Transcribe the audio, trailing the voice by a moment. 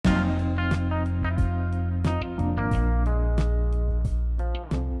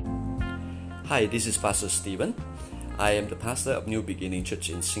Hi, this is Pastor Stephen. I am the pastor of New Beginning Church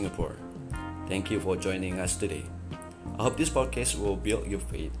in Singapore. Thank you for joining us today. I hope this podcast will build your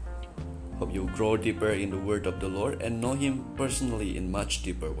faith. Hope you grow deeper in the Word of the Lord and know Him personally in much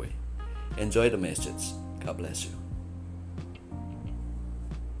deeper way. Enjoy the message. God bless you.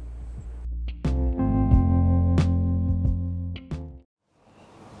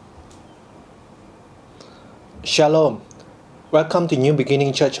 Shalom. Welcome to New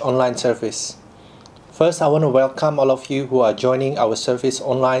Beginning Church online service. First, I want to welcome all of you who are joining our service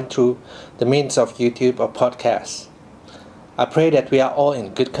online through the means of YouTube or podcast. I pray that we are all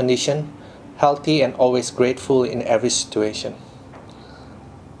in good condition, healthy, and always grateful in every situation.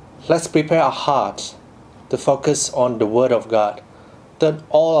 Let's prepare our hearts to focus on the Word of God. Turn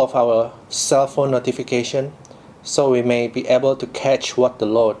all of our cell phone notifications so we may be able to catch what the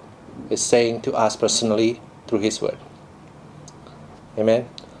Lord is saying to us personally through His Word. Amen.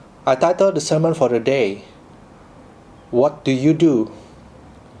 I titled the sermon for the day, What do you do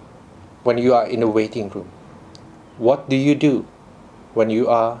when you are in the waiting room? What do you do when you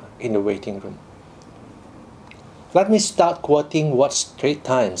are in the waiting room? Let me start quoting what Straits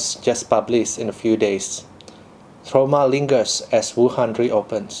Times just published in a few days. Trauma lingers as Wuhan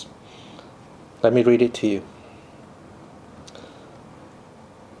reopens. Let me read it to you.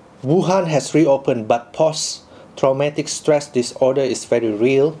 Wuhan has reopened, but post-traumatic stress disorder is very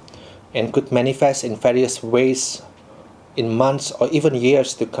real and could manifest in various ways in months or even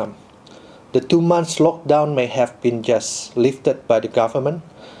years to come. The 2 months lockdown may have been just lifted by the government,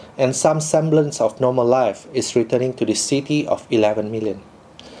 and some semblance of normal life is returning to the city of 11 million.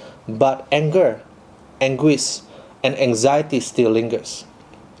 But anger, anguish, and anxiety still lingers.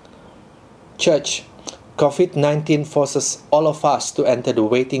 Church, COVID-19 forces all of us to enter the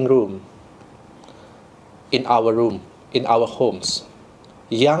waiting room, in our homes.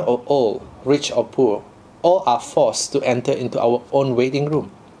 Young or old, rich or poor, all are forced to enter into our own waiting room.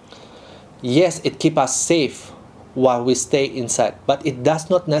 Yes, it keeps us safe while we stay inside, but it does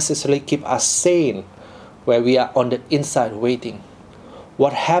not necessarily keep us sane where we are on the inside waiting.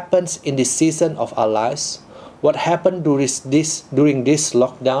 What happens in this season of our lives, what happened during this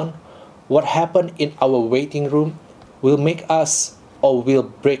lockdown, what happened in our waiting room will make us or will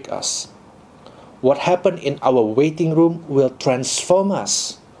break us. What happened in our waiting room will transform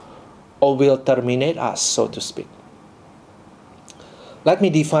us or will terminate us, so to speak. Let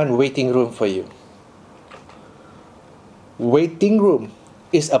me define waiting room for you. Waiting room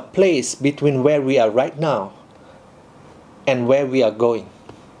is a place between where we are right now and where we are going.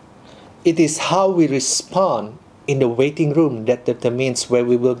 It is how we respond in the waiting room that determines where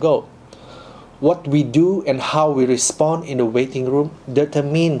we will go. What we do and how we respond in the waiting room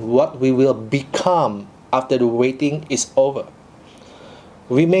determine what we will become after the waiting is over.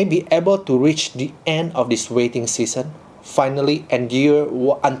 We may be able to reach the end of this waiting season, finally endure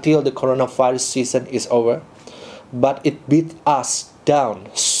until the coronavirus season is over, but it beat us down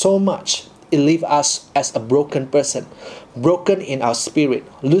so much. It leaves us as a broken person, broken in our spirit,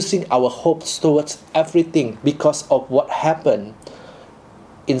 losing our hopes towards everything because of what happened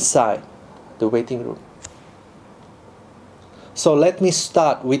inside the waiting room. So let me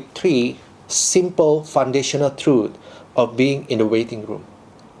start with 3 simple foundational truths of being in the waiting room.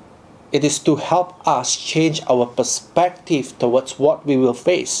 It is to help us change our perspective towards what we will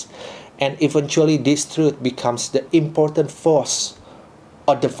face, and eventually this truth becomes the important force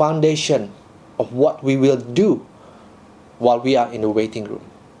or the foundation of what we will do while we are in the waiting room.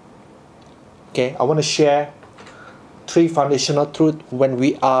 Okay, I want to share 3 foundational truths when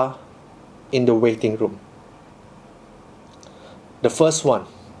we are in the waiting room. The first one,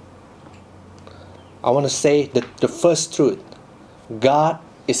 I want to say that the first truth, God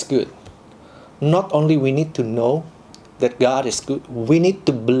is good. Not only we need to know that God is good, we need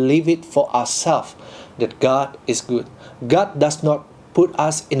to believe it for ourselves that God is good. God does not put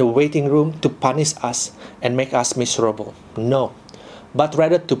us in the waiting room to punish us and make us miserable. No, but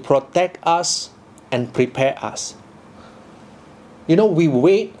rather to protect us and prepare us. You know, we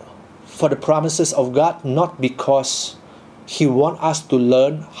wait for the promises of God not because He wants us to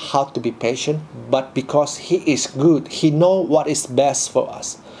learn how to be patient, but because He is good. He knows what is best for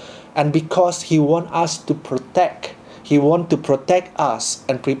us. And because He wants us to protect, He wants to protect us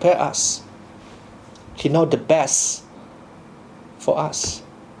and prepare us. He knows the best for us.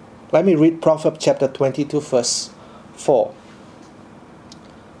 Let me read Proverbs chapter 22 verse 4.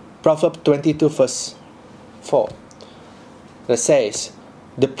 Proverbs 22 verse 4. That says,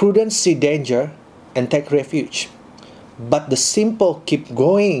 "The prudent see danger and take refuge, but the simple keep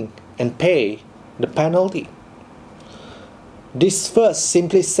going and pay the penalty." This verse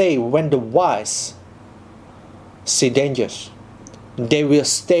simply say when the wise see dangers, they will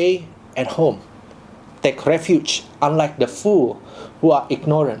stay at home, take refuge, unlike the fool who are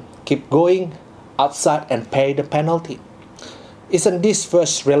ignorant, keep going outside and pay the penalty. Isn't this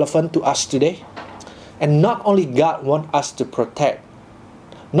verse relevant to us today? And not only God want us to protect,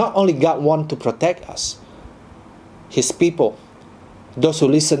 not only God want to protect us, His people, those who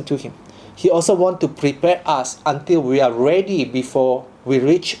listen to Him, He also want to prepare us until we are ready before we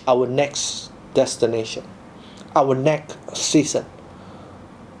reach our next destination, our next season.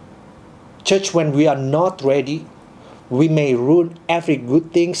 Church, when we are not ready, we may ruin every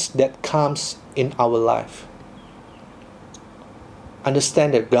good things that comes in our life.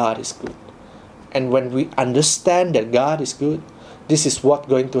 Understand that God is good. And when we understand that God is good, this is what's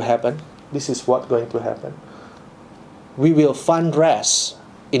going to happen. This is what's going to happen. We will find rest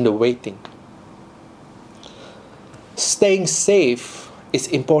in the waiting. Staying safe is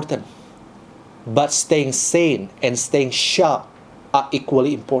important, but staying sane and staying sharp are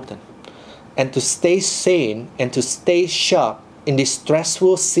equally important. And to stay sane and to stay sharp in this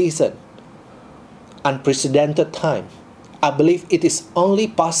stressful season, unprecedented time, I believe it is only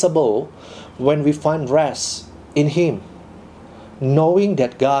possible when we find rest in Him, knowing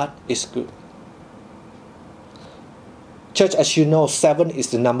that God is good. Church, as you know, 7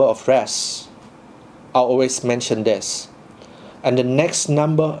 is the number of rest. I always mention this. And the next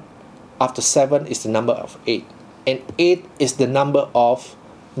number after 7 is the number of 8. And 8 is the number of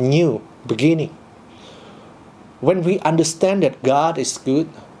new beginning. When we understand that God is good,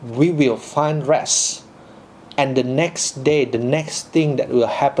 we will find rest. And the next day, the next thing that will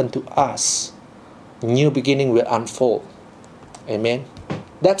happen to us, new beginning will unfold. Amen.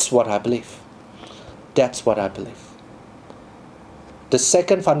 That's what I believe. That's what I believe. The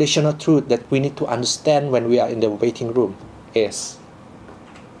second foundational truth that we need to understand when we are in the waiting room is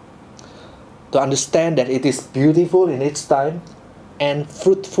to understand that it is beautiful in its time and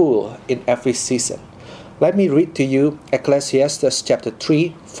fruitful in every season. Let me read to you Ecclesiastes chapter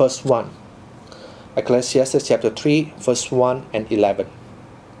 3, verse 1. Ecclesiastes chapter 3, verse 1 and 11.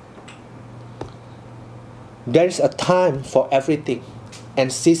 There is a time for everything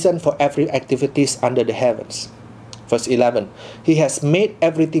and season for every activities under the heavens. Verse 11. He has made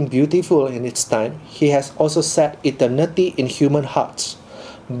everything beautiful in its time. He has also set eternity in human hearts.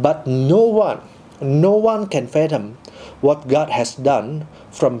 But no one can fathom what God has done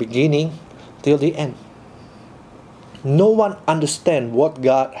from beginning till the end. No one understands what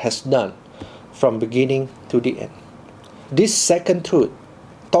God has done from beginning to the end. This second truth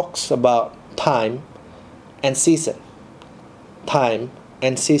talks about time and season. Time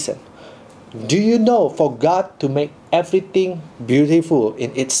and season. Do you know for God to make everything beautiful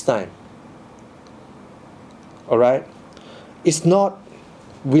in its time? Alright? It's not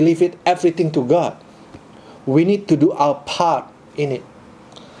we leave it everything to God. We need to do our part in it.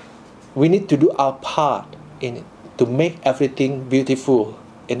 We need to do our part in it to make everything beautiful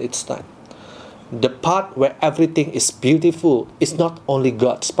in its time. The part where everything is beautiful is not only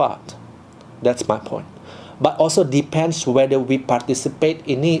God's part. That's my point. But also depends whether we participate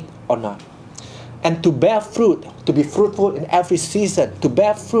in it or not. And to bear fruit, to be fruitful in every season, to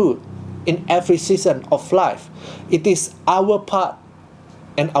bear fruit in every season of life, it is our part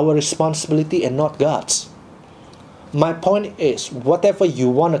and our responsibility and not God's. My point is, whatever you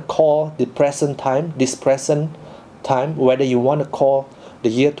want to call the present time, this present time, whether you want to call the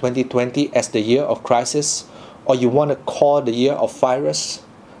year 2020 as the year of crisis, or you want to call the year of virus,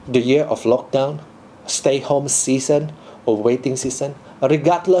 the year of lockdown, stay home season, or waiting season,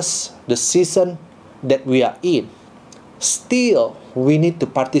 regardless the season that we are in, still we need to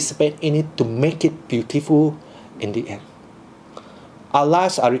participate in it to make it beautiful in the end. Our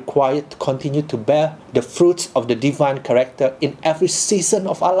lives are required to continue to bear the fruits of the divine character in every season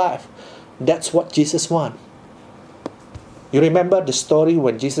of our life. That's what Jesus wants. You remember the story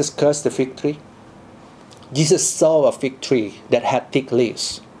when Jesus cursed the fig tree? Jesus saw a fig tree that had thick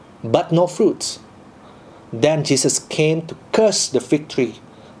leaves, but no fruits. Then Jesus came to curse the fig tree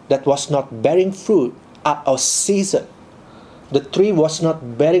that was not bearing fruit out of season. The tree was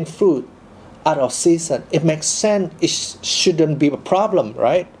not bearing fruit out of season. It makes sense. It shouldn't be a problem,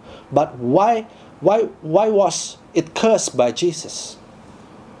 right? But why was it cursed by Jesus?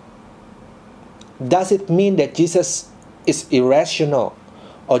 Does it mean that Jesus is irrational,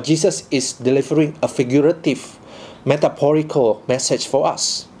 or Jesus is delivering a figurative, metaphorical message for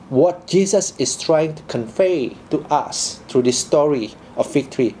us? What Jesus is trying to convey to us through this story of fig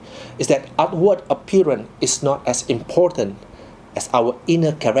tree is that outward appearance is not as important as our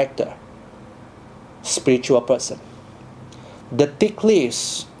inner character, spiritual person. The thick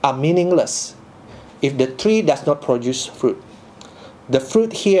leaves are meaningless if the tree does not produce fruit. The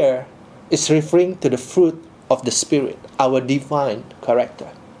fruit here is referring to the fruit of the Spirit, our divine character.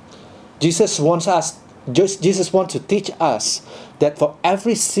 Jesus wants to teach us that for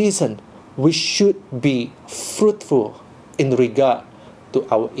every season we should be fruitful in regard to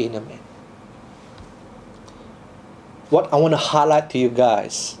our inner man. What I want to highlight to you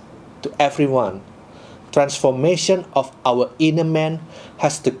guys, to everyone, transformation of our inner man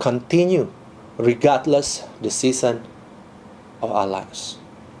has to continue regardless the season of our lives.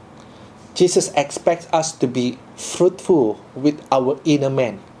 Jesus expects us to be fruitful with our inner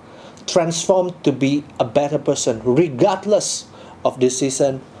man, transformed to be a better person regardless of the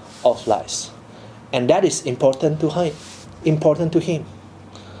season of lives. And that is important to him.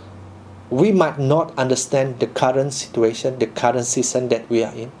 We might not understand the current situation, the current season that we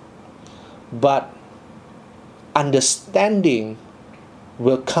are in, but understanding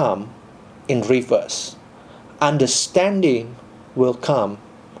will come in reverse. Understanding will come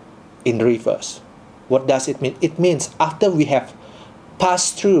in reverse. What does it mean? It means after we have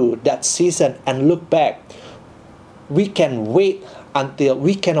passed through that season and look back, we cannot wait until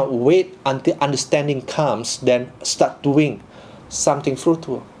understanding comes, then start doing something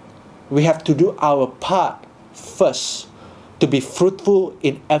fruitful. We have to do our part first to be fruitful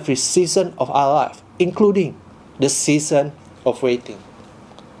in every season of our life, including the season of waiting.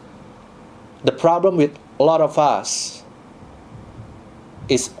 The problem with a lot of us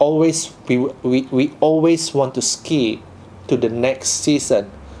is we always want to skip to the next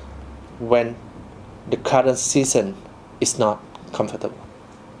season when the current season is not comfortable.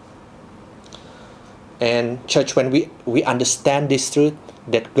 And church, when we understand this truth,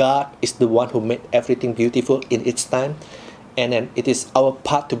 that God is the one who made everything beautiful in its time, and then it is our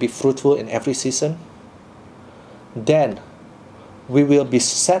part to be fruitful in every season, then we will be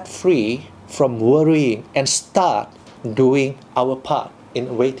set free from worrying and start doing our part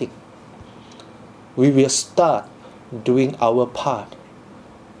in waiting. We will start doing our part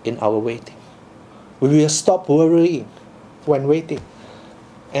in our waiting. We will stop worrying when waiting,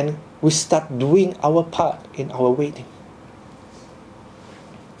 and we start doing our part in our waiting.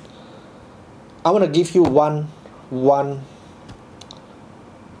 I want to give you one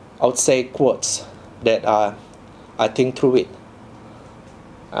I would say quotes that I think through it.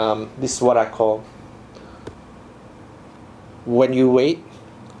 This is what I call: when you wait,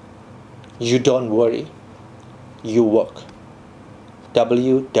 you don't worry, you work.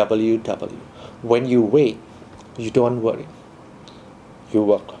 WWW. When you wait, you don't worry, you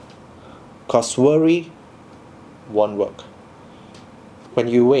work. Because worry won't work. When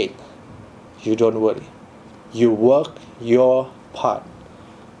you wait, you don't worry, you work your part.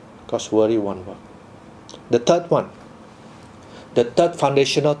 Because worry won't work. The third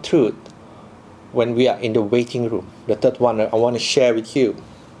foundational truth when we are in the waiting room, the third one I want to share with you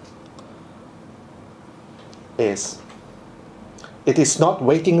is, it is not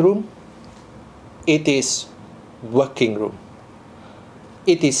waiting room, it is working room.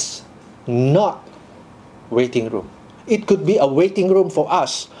 It is not waiting room. It could be a waiting room for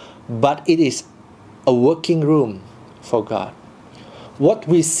us, but it is a working room for God. What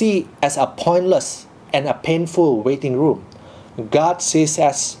we see as a pointless and a painful waiting room, God sees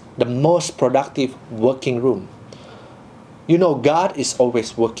as the most productive working room. You know, God is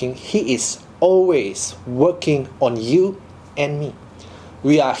always working. He is always working on you and me.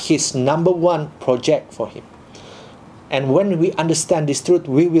 We are His number one project for Him. And when we understand this truth,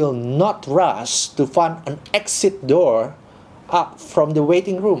 we will not rush to find an exit door up from the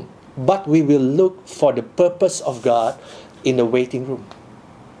waiting room, but we will look for the purpose of God in the waiting room.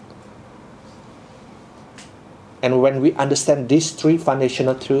 And when we understand these three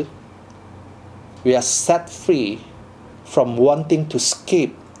foundational truths, we are set free from wanting to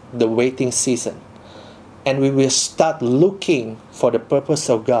skip the waiting season. And we will start looking for the purpose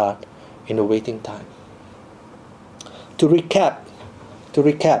of God in the waiting time. To recap,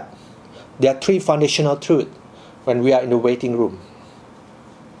 there are three foundational truths when we are in the waiting room.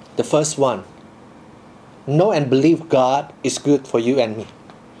 The first one, know and believe God is good for you and me.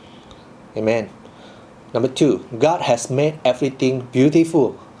 Amen. Number two, God has made everything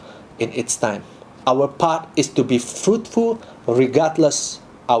beautiful in its time. Our part is to be fruitful regardless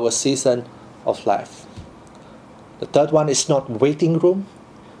our season of life. The third one is not waiting room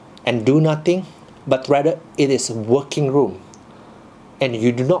and do nothing, but rather it is working room. And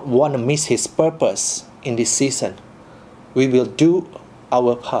you do not want to miss His purpose in this season. We will do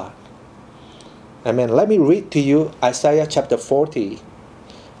our part. Amen. Let me read to you Isaiah chapter 40,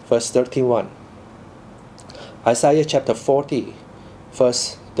 verse 31. Isaiah chapter 40,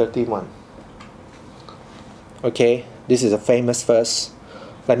 verse 31. Okay, this is a famous verse.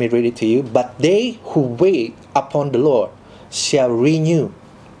 Let me read it to you. But they who wait upon the Lord shall renew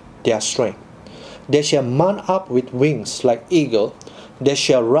their strength. They shall mount up with wings like eagle. They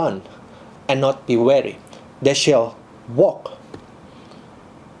shall run and not be weary. They shall walk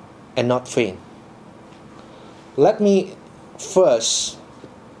and not faint. Let me first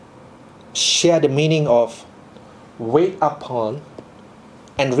share the meaning of wait upon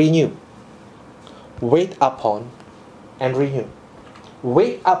and renew. Wait upon and renew.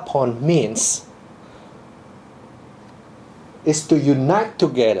 Wait upon means is to unite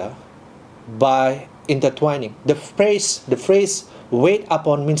together by intertwining. The phrase wait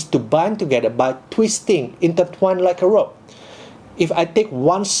upon means to bind together by twisting, intertwine like a rope. If I take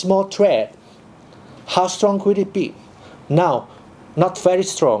one small thread, how strong could it be? Now, not very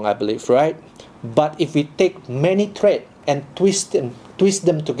strong, I believe, right? But if we take many threads and twist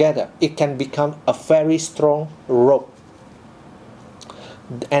them together, it can become a very strong rope.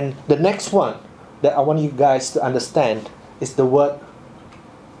 And the next one that I want you guys to understand is the word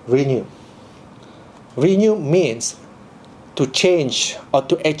renew. Renew means to change or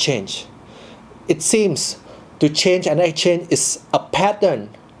to exchange. It seems to change and exchange is a pattern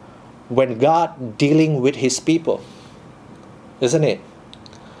when God dealing with His people, isn't it?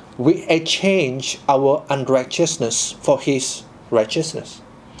 We exchange our unrighteousness for His righteousness.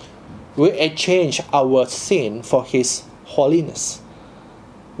 We exchange our sin for His holiness.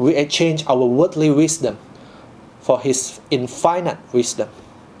 We exchange our worldly wisdom for His infinite wisdom,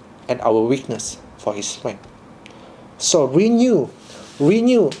 and our weakness for His strength. So renew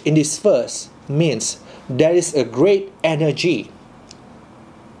in this verse means there is a great energy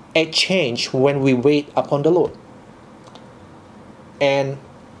exchange when we wait upon the Lord. And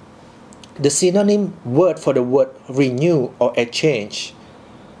the synonym word for the word renew or exchange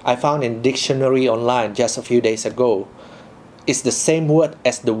I found in dictionary online just a few days ago is the same word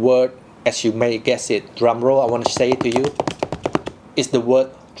as the word, as you may guess it, drum roll, I want to say it to you, is the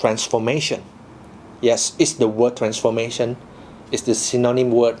word transformation. Yes, it's the word transformation. It's the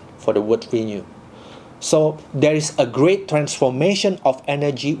synonym word for the word renew. So there is a great transformation of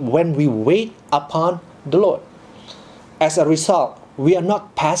energy when we wait upon the Lord. As a result, we are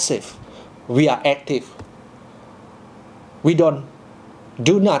not passive, we are active. We don't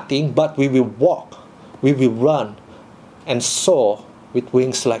do nothing, but we will walk, we will run, and soar with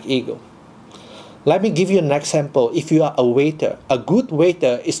wings like eagle. Let me give you an example. If you are a waiter, a good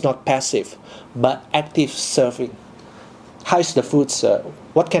waiter is not passive, but active serving. How's the food, sir?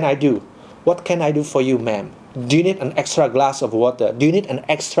 What can I do? What can I do for you, ma'am? Do you need an extra glass of water? Do you need an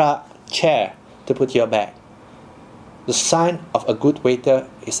extra chair to put your bag? The sign of a good waiter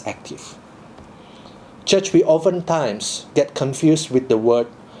is active. Church, we oftentimes get confused with the word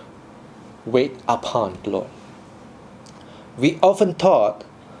wait upon the Lord. We often thought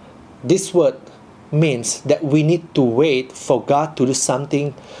this word means that we need to wait for God to do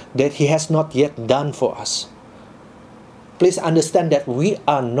something that He has not yet done for us. Please understand that we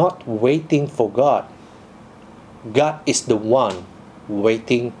are not waiting for God. God is the one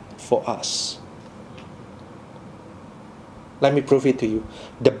waiting for us. Let me prove it to you.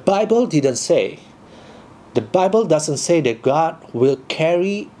 The Bible doesn't say that God will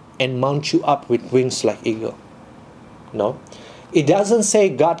carry and mount you up with wings like eagle. No. It doesn't say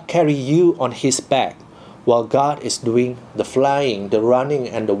God carry you on His back while God is doing the flying, the running,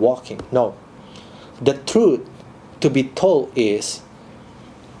 and the walking. No. The truth to be told is,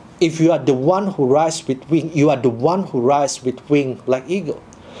 if you are the one who rises with wing, you are the one who rises with wing like eagle.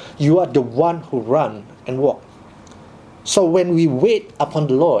 You are the one who run and walk. So when we wait upon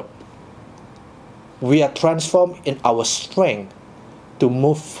the Lord, we are transformed in our strength to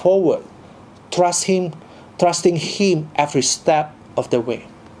move forward, trusting Him every step of the way.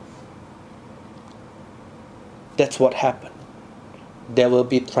 That's what happened. There will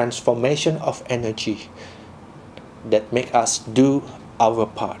be transformation of energy that make us do our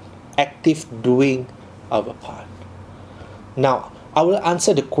part, active doing our part. Now, I will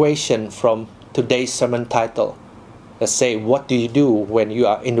answer the question from today's sermon title. Let's say, what do you do when you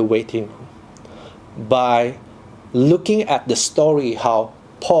are in the waiting room? By looking at the story how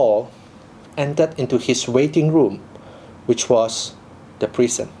Paul entered into his waiting room, which was the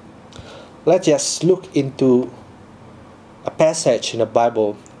prison. Let's just look into a passage in the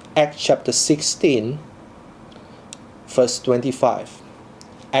Bible, Acts chapter 16, verse 25.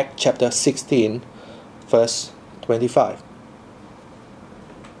 Acts chapter 16, verse 25.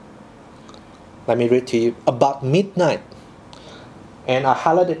 Let me read to you. About midnight, and I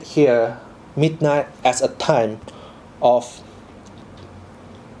highlighted here midnight as a time of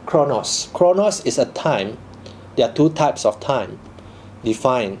chronos. Chronos is a time. There are two types of time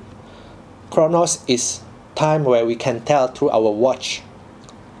defined. Chronos is time where we can tell through our watch.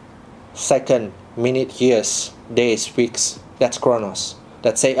 Second, minute, years, days, weeks. That's chronos.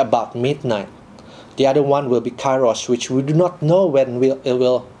 That's say about midnight. The other one will be kairos, which we do not know when it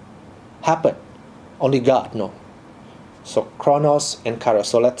will happen. Only God knows. So chronos and kairos.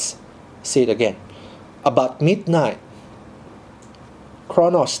 So let's see it again. About midnight,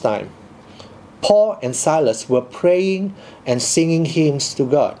 chronos time, Paul and Silas were praying and singing hymns to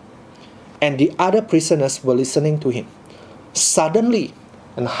God, and the other prisoners were listening to him. Suddenly,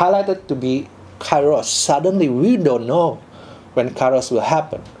 and highlighted to be kairos, suddenly, we don't know when kairos will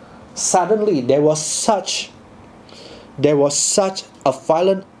happen. Suddenly there was such a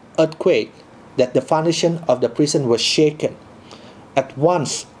violent earthquake that the foundation of the prison was shaken. At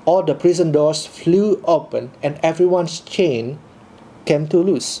once all the prison doors flew open and everyone's chain came to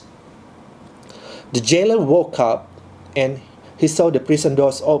loose. The jailer woke up and he saw the prison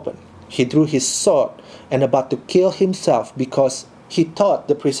doors open. He drew his sword and about to kill himself because he thought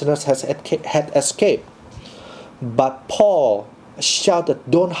the prisoners had escaped. But Paul shouted,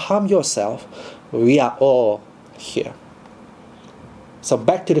 "Don't harm yourself, we are all here." So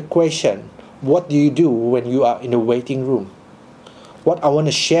back to the question, what do you do when you are in the waiting room? What I want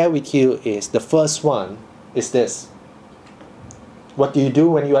to share with you is, the first one is this. What do you do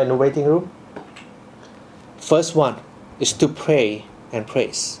when you are in the waiting room? First one is to pray and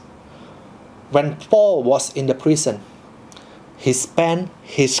praise. When Paul was in the prison, he spent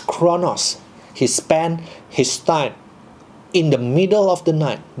his chronos, he spent his time in the middle of the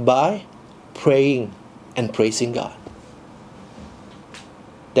night by praying and praising God.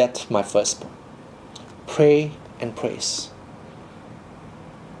 That's my first point. Pray and praise.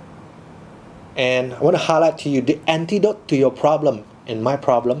 And I want to highlight to you the antidote to your problem and my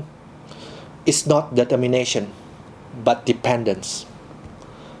problem is not determination, but dependence.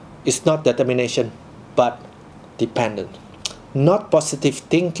 It's not determination, but dependence. Not positive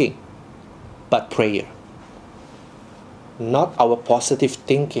thinking, but prayer. Not our positive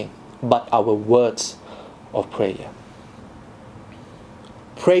thinking, but our words of prayer.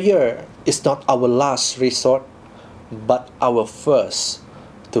 Prayer is not our last resort, but our first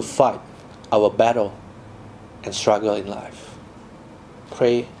to fight our battle and struggle in life.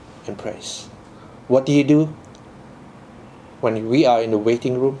 Pray and praise. What do you do when we are in the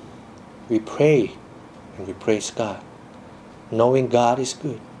waiting room? We pray and we praise God, knowing God is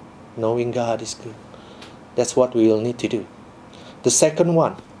good. Knowing God is good. That's what we will need to do. The second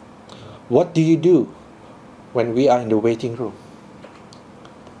one, what do you do when we are in the waiting room?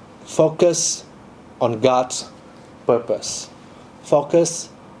 Focus on God's purpose. Focus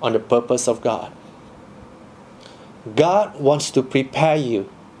on the purpose of God. God wants to prepare you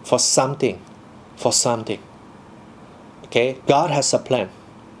for something. Okay? God has a plan.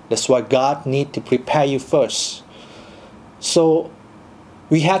 That's why God needs to prepare you first. So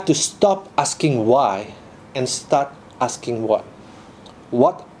we have to stop asking why and start asking what.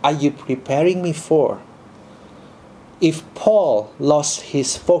 What are you preparing me for? If Paul lost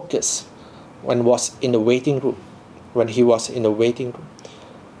his focus when he was in the waiting room,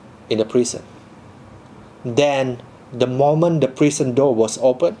 in the prison, then the moment the prison door was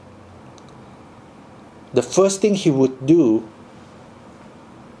open, the first thing he would do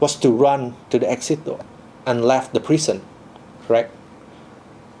was to run to the exit door and left the prison, correct?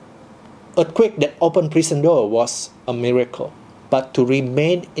 Earthquake that opened prison door was a miracle, but to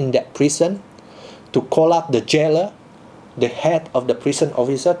remain in that prison, to call out the jailer, the head of the prison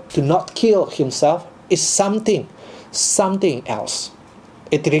officer, to not kill himself is something else.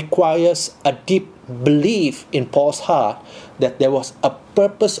 It requires a deep belief in Paul's heart that there was a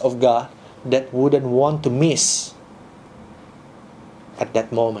purpose of God that wouldn't want to miss at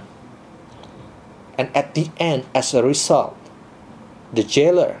that moment. And at the end, as a result, the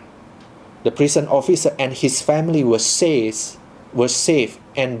jailer, the prison officer, and his family were saved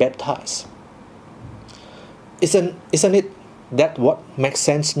and baptized. Isn't it that what makes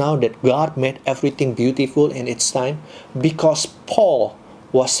sense now, that God made everything beautiful in its time? Because Paul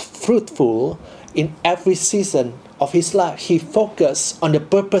was fruitful in every season of his life. He focused on the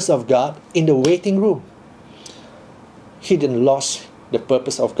purpose of God in the waiting room. He didn't lose the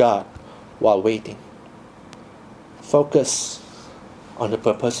purpose of God while waiting. Focus on the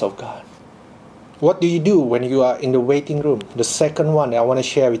purpose of God. What do you do when you are in the waiting room? The second one that I want to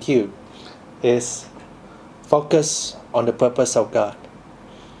share with you is focus on the purpose of God.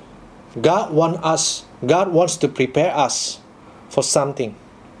 God wants to prepare us for something.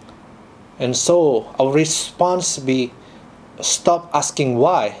 And so our response be stop asking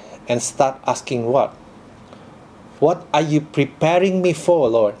why and start asking what. What are you preparing me for,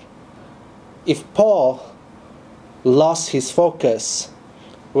 Lord? If Paul lost his focus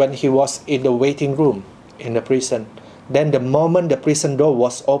when he was in the waiting room in the prison, then the moment the prison door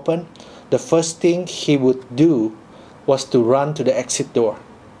was open, the first thing he would do was to run to the exit door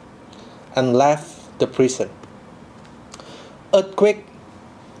and left the prison. Earthquake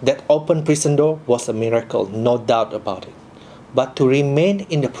that opened prison door was a miracle, no doubt about it. But to remain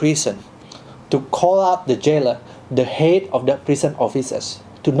in the prison, to call out the jailer, the head of the prison officers,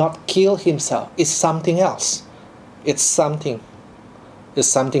 to not kill himself is something else. It's something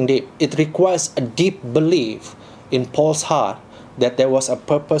deep. It requires a deep belief in Paul's heart that there was a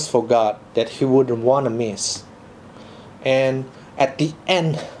purpose for God that he wouldn't want to miss. And at the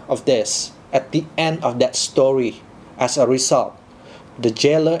end of this, at the end of that story, as a result, the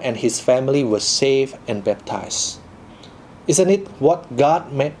jailer and his family were saved and baptized. Isn't it what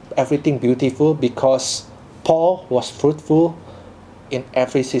God made everything beautiful? Because Paul was fruitful in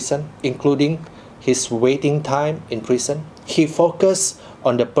every season, including his waiting time in prison. He focused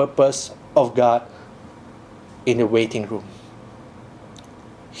on the purpose of God in the waiting room.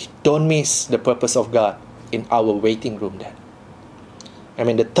 Don't miss the purpose of God in our waiting room then.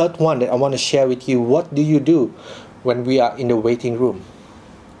 The third one that I want to share with you, what do you do when we are in the waiting room?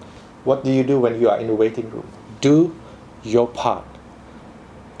 What do you do when you are in the waiting room? Do your part.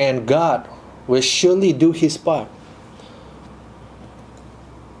 And God will surely do His part.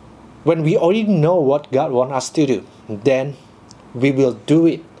 When we already know what God wants us to do, then we will do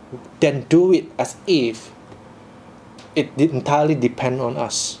it. Then do it as if it entirely depends on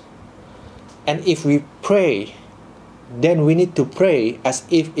us. And if we pray, then we need to pray as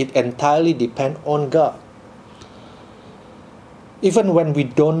if it entirely depends on God. Even when we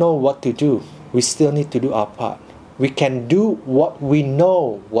don't know what to do, we still need to do our part. We can do what we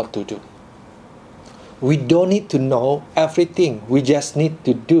know what to do. We don't need to know everything. We just need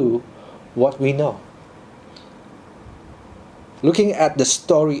to do what we know. Looking at the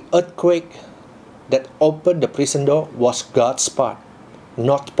story, earthquake that opened the prison door was God's part,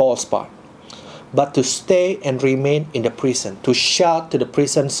 not Paul's part. But to stay and remain in the prison, to shout to the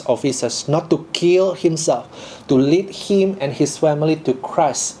prison's officers not to kill himself, to lead him and his family to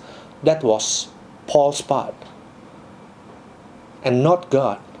Christ, that was Paul's part, and not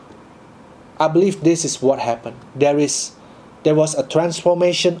God. I believe this is what happened. There was a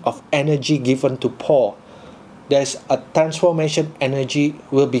transformation of energy given to Paul. There's a transformation energy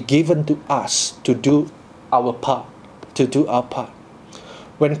will be given to us to do our part,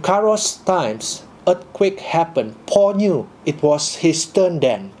 When Kairos times, earthquake happened, Paul knew it was his turn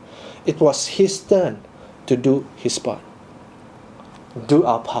then. It was his turn to do his part. Do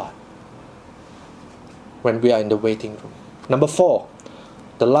our part when we are in the waiting room. Number 4,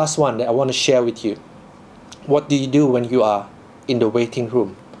 the last one that I want to share with you. What do you do when you are in the waiting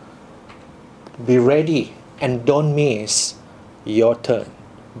room? Be ready and don't miss your turn.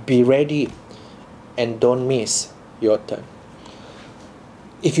 Be ready and don't miss your turn.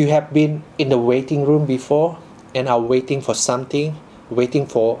 If you have been in the waiting room before and are waiting for something, waiting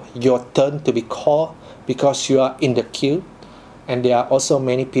for your turn to be called because you are in the queue, and there are also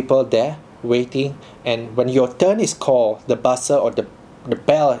many people there waiting, and when your turn is called, the buzzer or the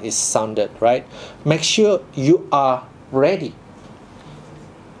bell is sounded, right? Make sure you are ready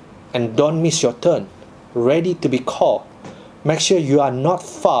and don't miss your turn, ready to be called. Make sure you are not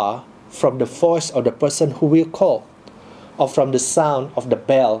far from the voice of the person who will call, or from the sound of the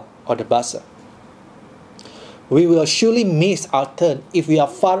bell or the buzzer. We will surely miss our turn if we are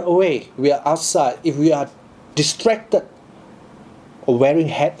far away, we are outside, if we are distracted, or wearing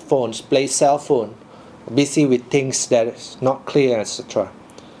headphones, play cell phone, busy with things that is not clear, etc.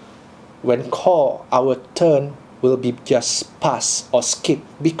 When called, our turn will be just pass or skip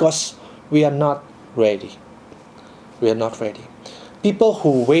because we are not ready. We are not ready. People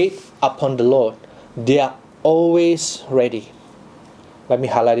who wait upon the Lord, they are always ready. Let me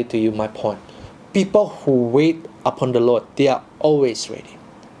highlight it to you, my point. People who wait upon the Lord, they are always ready.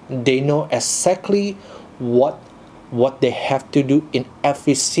 They know exactly what they have to do in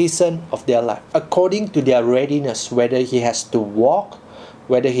every season of their life, according to their readiness, whether he has to walk,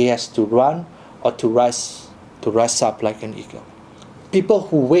 whether he has to run, or to rise up like an eagle. People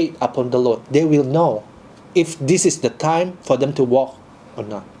who wait upon the Lord, they will know if this is the time for them to walk or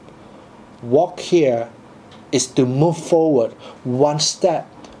not. Walk here is to move forward one step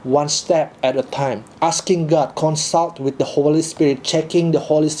at a time, asking God, consult with the Holy Spirit, checking the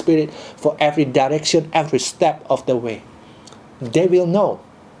Holy Spirit for every direction, every step of the way. They will know.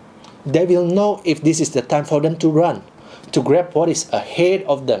 They will know if this is the time for them to run, to grab what is ahead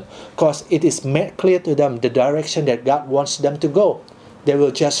of them, because it is made clear to them the direction that God wants them to go. They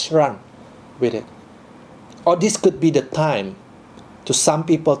will just run with it. Or this could be the time to some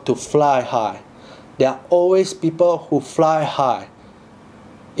people to fly high. There are always people who fly high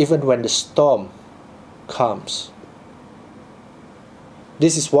even when the storm comes.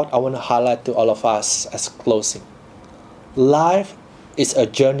 This is what I want to highlight to all of us as closing. Life is a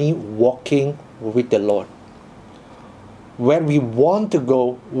journey walking with the Lord. Where we want to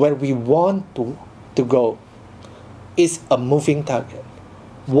go, where we want to go is a moving target.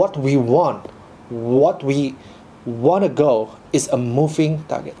 What we want to go is a moving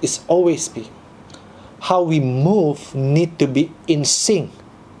target. It's always be. How we move need to be in sync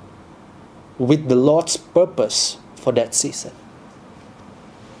with the Lord's purpose for that season.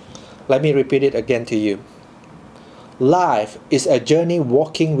 Let me repeat it again to you. Life is a journey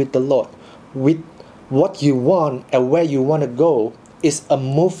walking with the Lord. With what you want and where you want to go is a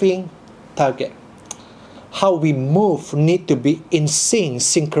moving target. How we move need to be in sync,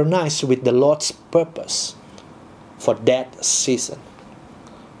 synchronized with the Lord's purpose for that season.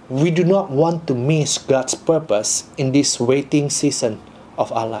 We do not want to miss God's purpose in this waiting season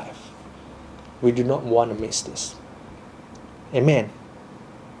of our life. We do not want to miss this. Amen.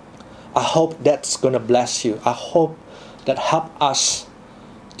 I hope that's going to bless you. I hope that help us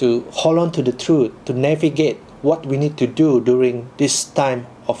to hold on to the truth, to navigate what we need to do during this time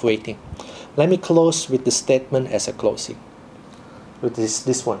of waiting. Let me close with the statement as a closing. With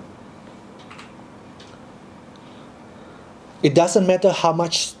this one. It doesn't matter how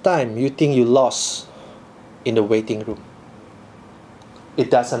much time you think you lost in the waiting room. It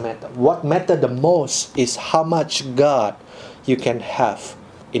doesn't matter. What matters the most is how much God you can have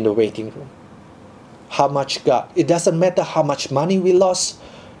in the waiting room. How much God. It doesn't matter how much money we lost.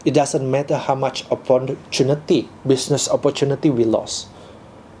 It doesn't matter how much opportunity, business opportunity we lost.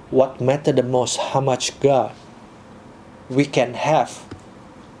 What matters the most, how much God we can have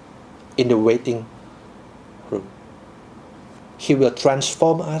in the waiting room. He will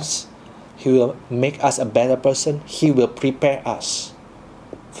transform us. He will make us a better person. He will prepare us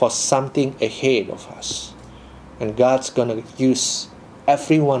for something ahead of us. And God's going to use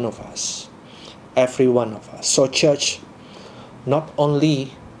every one of us. Every one of us. So church, not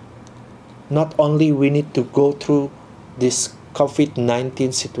only we need to go through this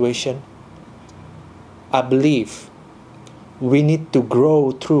COVID-19 situation, I believe we need to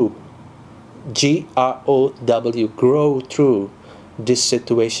grow through, GROW, grow through this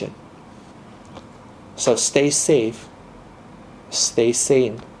situation. So stay safe, stay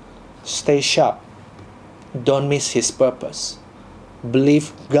sane, stay sharp. Don't miss His purpose.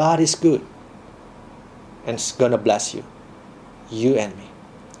 Believe God is good and it's gonna bless you, you and me.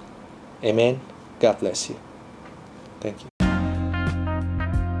 Amen. God bless you. Thank you.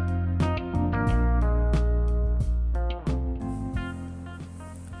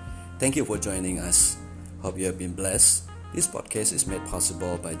 Thank you for joining us. Hope you have been blessed. This podcast is made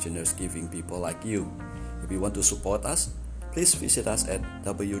possible by generous giving people like you. If you want to support us, please visit us at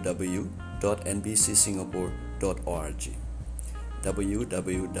www.nbcsingapore.org.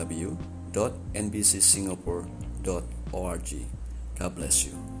 www.nbcsingapore.org. God bless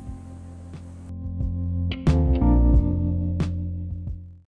you.